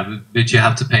 Yeah, but you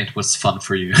have to paint what's fun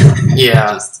for you.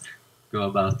 Yeah. go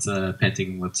about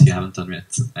painting what you haven't done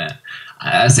yet.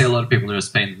 I see a lot of people are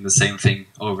just painting the same thing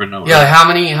over and over. Yeah, like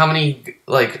how many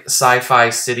like sci-fi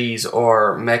cities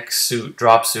or mech suit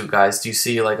drop suit guys do you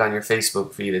see like on your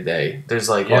Facebook feed a day? There's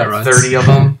like Yeah, what, right. 30 of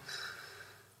them.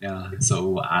 Yeah,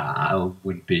 so I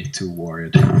wouldn't be too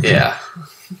worried. Yeah,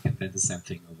 You can paint the same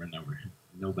thing over and over.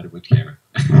 Nobody would care.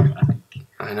 I think.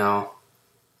 I know.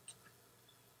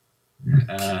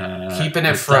 Uh, Keeping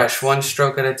it but fresh, that's- one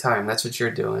stroke at a time. That's what you're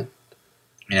doing.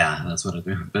 Yeah, that's what I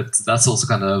do. But that's also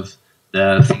kind of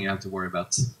the thing you have to worry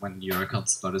about when you're a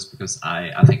concept artist, because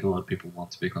I think a lot of people want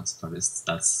to be concept artists.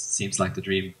 That seems like the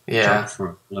dream Yeah. job for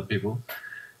a lot of people.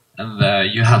 And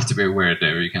you have to be aware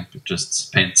there. You can't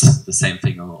just paint the same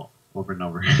thing over and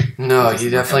over. No, It doesn't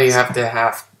you work definitely out. have to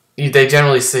have. They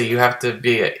generally say you have to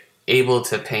be able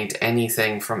to paint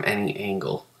anything from any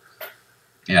angle.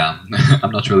 Yeah,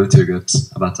 I'm not really too good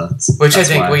about that. Which That's I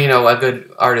think, why- well, you know, a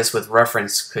good artist with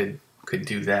reference could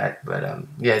do that. But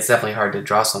yeah, it's definitely hard to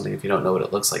draw something if you don't know what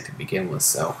it looks like to begin with.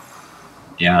 So.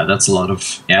 Yeah, that's a lot of.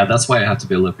 Yeah, that's why I have to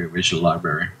build up your visual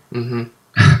library.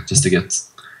 Mm-hmm. Just to get.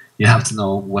 You have to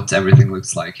know what everything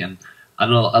looks like, and I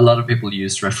know a lot of people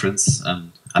use reference,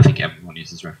 and I think everyone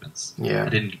uses reference. Yeah. I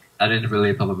didn't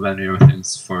really pop up any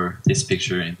reference for this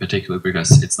picture in particular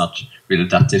because it's not really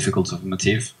that difficult of a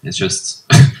motif. It's just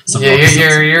some Yeah, rocks and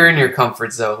some- you're in your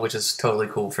comfort zone, which is totally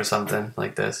cool for something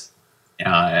like this.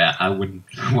 Yeah, I wouldn't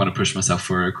want to push myself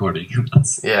for a recording.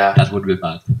 Yeah. That would be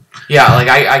bad. Yeah, like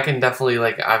I can definitely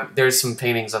like there's some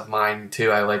paintings of mine too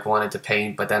I like wanted to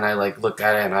paint, but then I like looked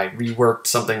at it and I reworked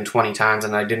something 20 times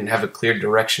and I didn't have a clear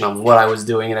direction on what I was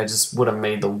doing and I just would have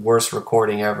made the worst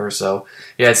recording ever. So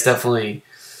yeah, it's definitely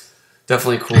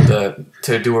cool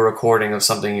to do a recording of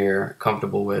something you're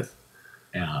comfortable with.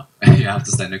 Yeah, you have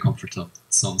to stay in your comfort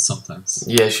zone sometimes.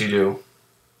 Yes, you do.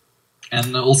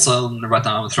 And also, right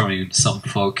now I'm throwing in some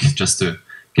folk just to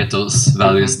get those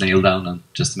values nailed down and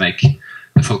just make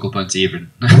the focal points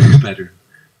even better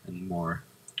and more,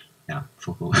 yeah,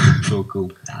 focal. So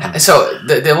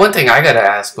the one thing I gotta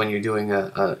ask when you're doing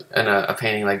a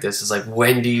painting like this is like,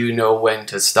 when do you know when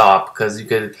to stop? Because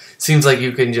seems like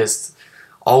you can just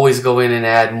always go in and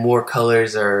add more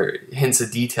colors or hints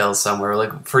of detail somewhere.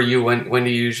 Like for you, when do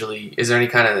you usually, is there any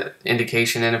kind of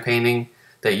indication in a painting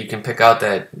that you can pick out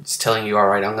that's telling you, all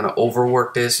right, I'm gonna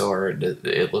overwork this, or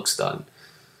it looks done?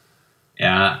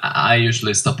 Yeah, I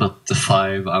usually stop at the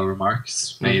 5-hour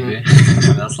marks, maybe.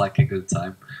 That's like a good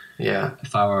time. Yeah.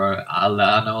 If I were, I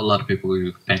know a lot of people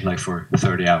who paint like for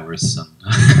 30 hours, and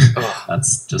Ugh.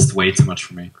 that's just way too much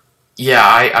for me. Yeah,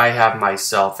 I have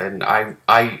myself, and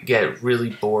I get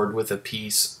really bored with a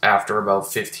piece after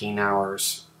about 15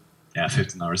 hours. Yeah,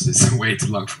 15 hours is way too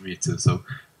long for me too. So,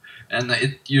 and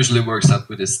it usually works out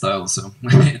with this style, so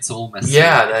it's all messy.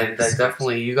 Yeah, that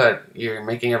definitely, you're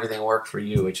making everything work for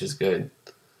you, which is good.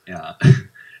 Yeah,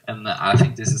 and I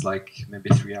think this is like maybe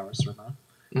 3 hours right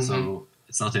now. So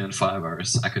it's not even 5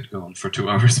 hours. I could go on for 2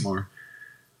 hours more.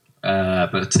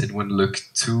 But it wouldn't look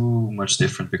too much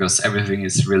different because everything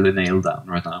is really nailed down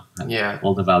right now. And Yeah.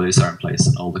 all the values are in place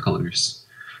and all the colors.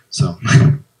 So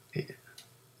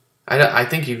I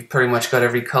think you've pretty much got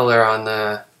every color on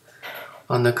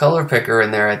the color picker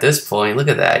in there at this point. Look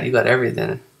at that, you got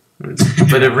everything.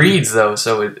 But it reads though,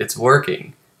 so it's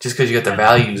working just because you got the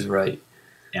values right.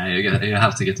 yeah, you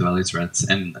have to get the values right,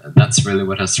 and that's really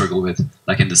what I struggle with.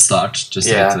 Like in the start, just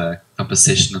to get the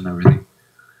composition and everything,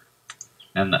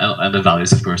 and the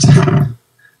values, of course.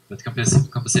 But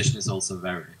composition is also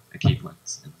a key point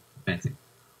in painting.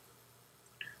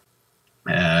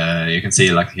 You can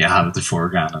see, like, I have the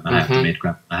foreground and I have the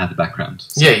midground, I have the background.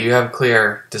 So. Yeah, you have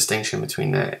clear distinction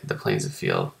between the planes of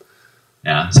field.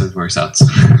 Yeah, so it works out.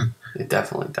 It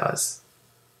definitely does.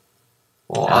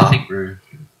 Well, I think we're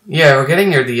getting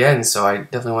near the end, so I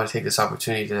definitely want to take this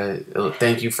opportunity to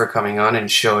thank you for coming on and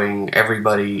showing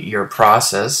everybody your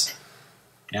process.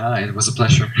 Yeah, it was a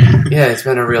pleasure. Yeah, it's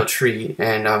been a real treat,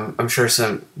 and I'm sure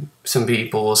some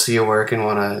people will see your work and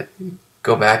want to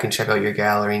go back and check out your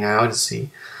gallery now to see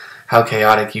how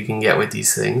chaotic you can get with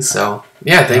these things. So,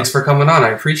 yeah, thanks for coming on. I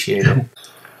appreciate it.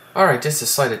 All right, just a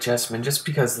slight adjustment, just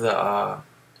because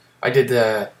I did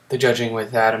the judging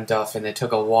with Adam Duff, and it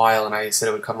took a while, and I said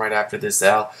it would come right after this.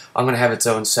 I'm going to have its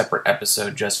own separate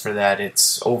episode just for that.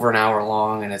 It's over an hour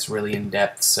long, and it's really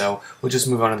in-depth, so we'll just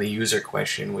move on to the user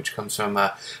question, which comes from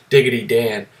Diggity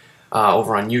Dan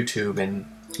over on YouTube. And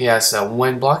yeah, so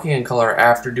when blocking in color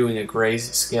after doing a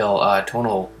grayscale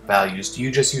tonal values, do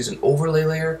you just use an overlay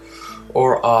layer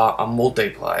or a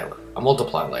multiply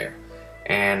layer?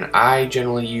 And I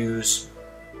generally use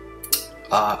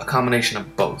a combination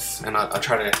of both, and I'll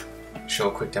try to show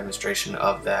a quick demonstration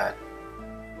of that.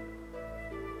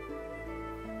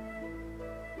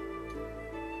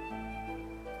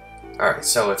 Alright,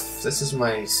 so if this is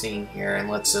my scene here, and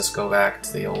let's just go back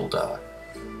to the old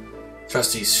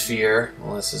trusty sphere.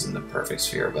 Well, this isn't the perfect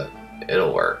sphere, but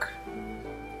it'll work.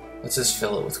 Let's just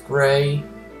fill it with gray.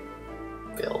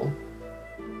 Fill.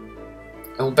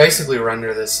 And we'll basically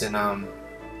render this in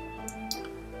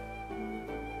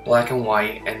black and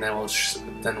white, and then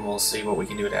we'll see what we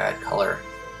can do to add color.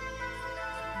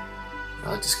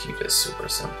 I'll just keep it super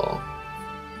simple.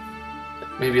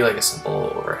 Maybe like a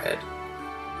simple overhead.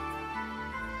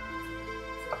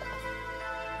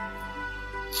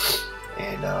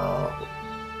 And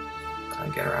kind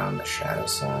of get around the shadow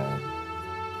side.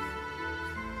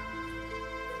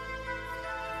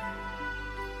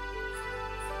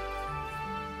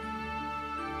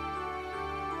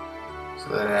 So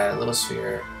that I add a little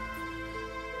sphere.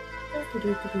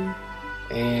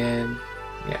 And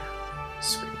yeah,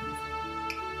 screen.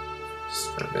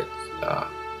 Just for a bit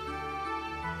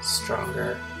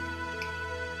stronger.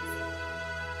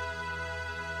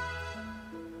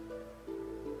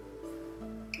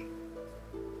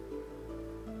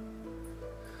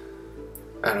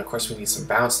 And of course we need some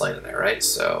bounce light in there, right?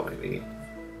 So maybe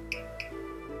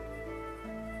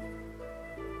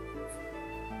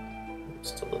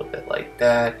just a little bit like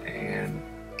that, and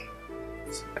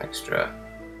some extra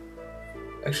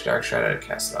dark shadow to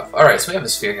cast it off. Alright, so we have a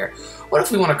sphere here. What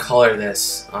if we want to color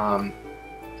this?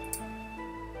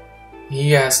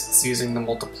 He asks using the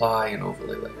multiply and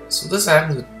overlay layer. So this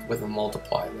happens with a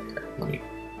multiply layer.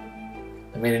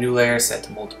 I made a new layer set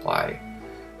to multiply.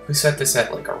 If we set this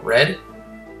at like a red,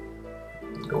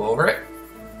 go over it,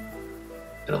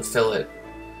 it'll fill it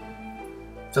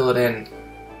in,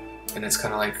 and it's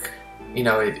kind of like, you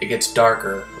know, it gets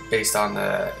darker based on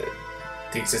the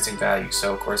existing value.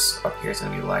 So of course up here it's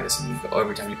going to be the lightest, and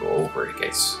every time you go over it, it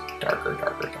gets darker,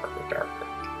 darker, darker, darker.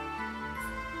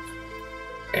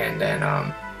 And then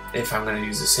if I'm going to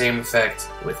use the same effect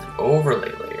with an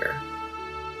overlay layer,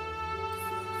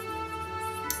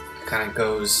 it kind of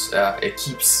goes, it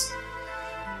keeps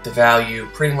the value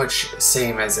pretty much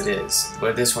same as it is.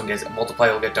 Where this one gets, multiply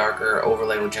will get darker,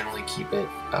 overlay will generally keep it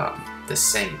the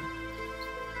same.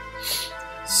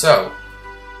 So,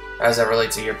 as that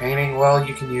relates to your painting, well,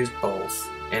 you can use both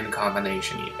in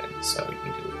combination even. So you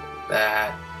can do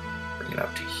that, bring it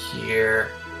up to here,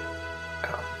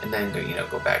 and then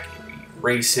go back and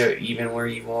erase it even where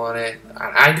you want it.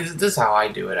 This is how I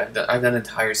do it. I've done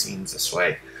entire scenes this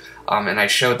way, and I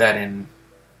showed that in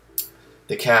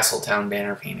the Castletown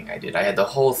banner painting I did. I had the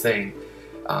whole thing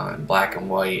in black and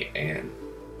white, and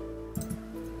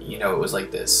it was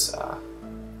like this.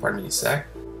 Pardon me a sec.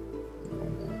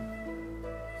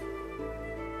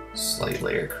 Slight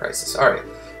layer crisis. Alright,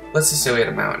 let's just say we had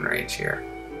a mountain range here,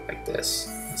 like this.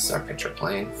 This is our picture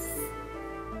plane.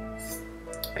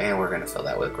 And we're going to fill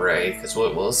that with gray, because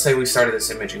we'll say we started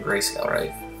this image in grayscale,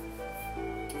 right?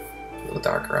 A little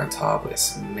darker on top, we got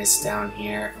some mist down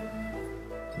here.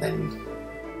 And then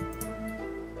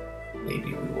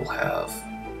maybe we will have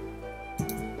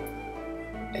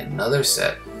another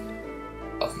set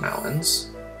of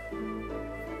mountains.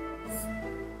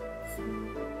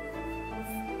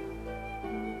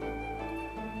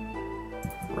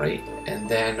 Right, and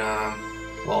then,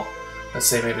 well, let's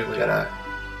say maybe we got a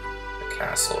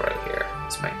castle right here.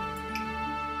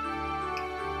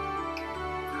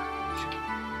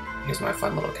 Here's my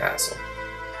fun little castle.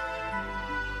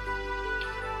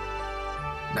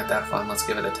 Not that fun, let's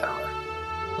give it a tower.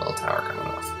 A little tower coming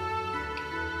off.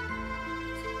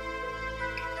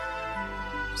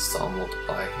 Still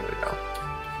multiply, here we go.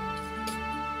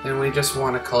 And we just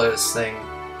want to color this thing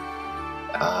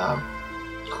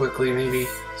quickly maybe,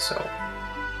 so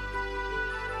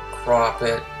crop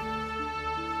it.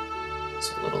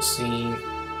 It's a little scene.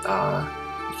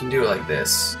 You can do it like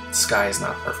this. The sky is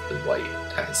not perfectly white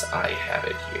as I have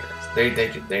it here.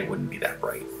 They wouldn't be that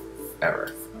bright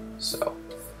ever. So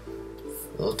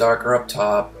a little darker up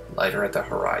top, lighter at the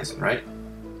horizon, right?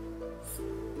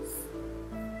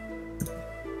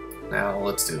 Now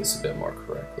let's do this a bit more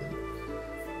correctly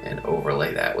and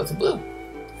overlay that with blue.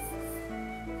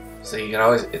 So you can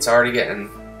always, it's already getting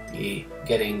the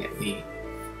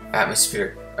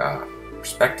atmospheric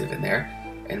perspective in there.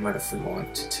 And what if we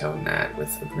want to tone that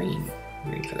with a green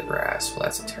for the grass? Well,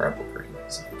 that's a terrible green,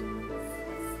 isn't it?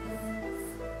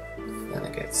 Then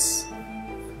it gets,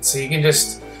 so you can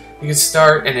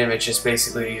start an image just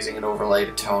basically using an overlay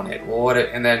to tone it. Well,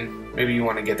 and then maybe you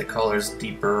want to get the colors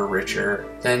deeper, richer.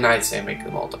 Then I'd say make the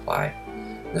multiply.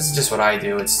 This is just what I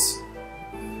do. It's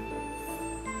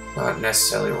not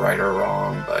necessarily right or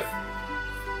wrong, but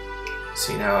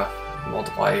see now,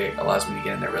 multiply allows me to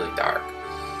get in there really dark.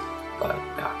 But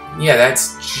yeah,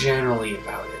 that's generally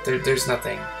about it. There's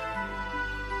nothing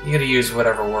you gotta use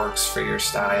whatever works for your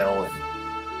style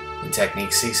and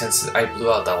technique. See, since I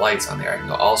blew out the lights on there, I can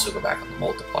also go back on the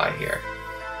multiply here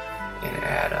and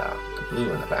add the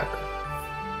blue in the background.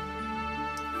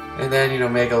 And then, you know,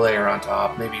 make a layer on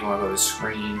top. Maybe you want to go to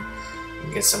screen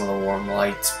and get some of the warm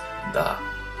light, the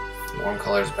warm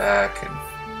colors back.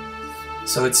 And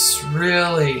so it's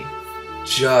really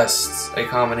just a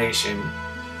combination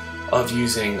of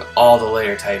using all the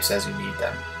layer types as you need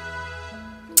them.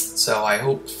 So I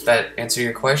hope that answered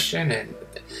your question, and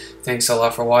thanks a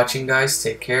lot for watching, guys.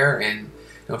 Take care, and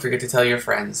don't forget to tell your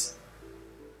friends.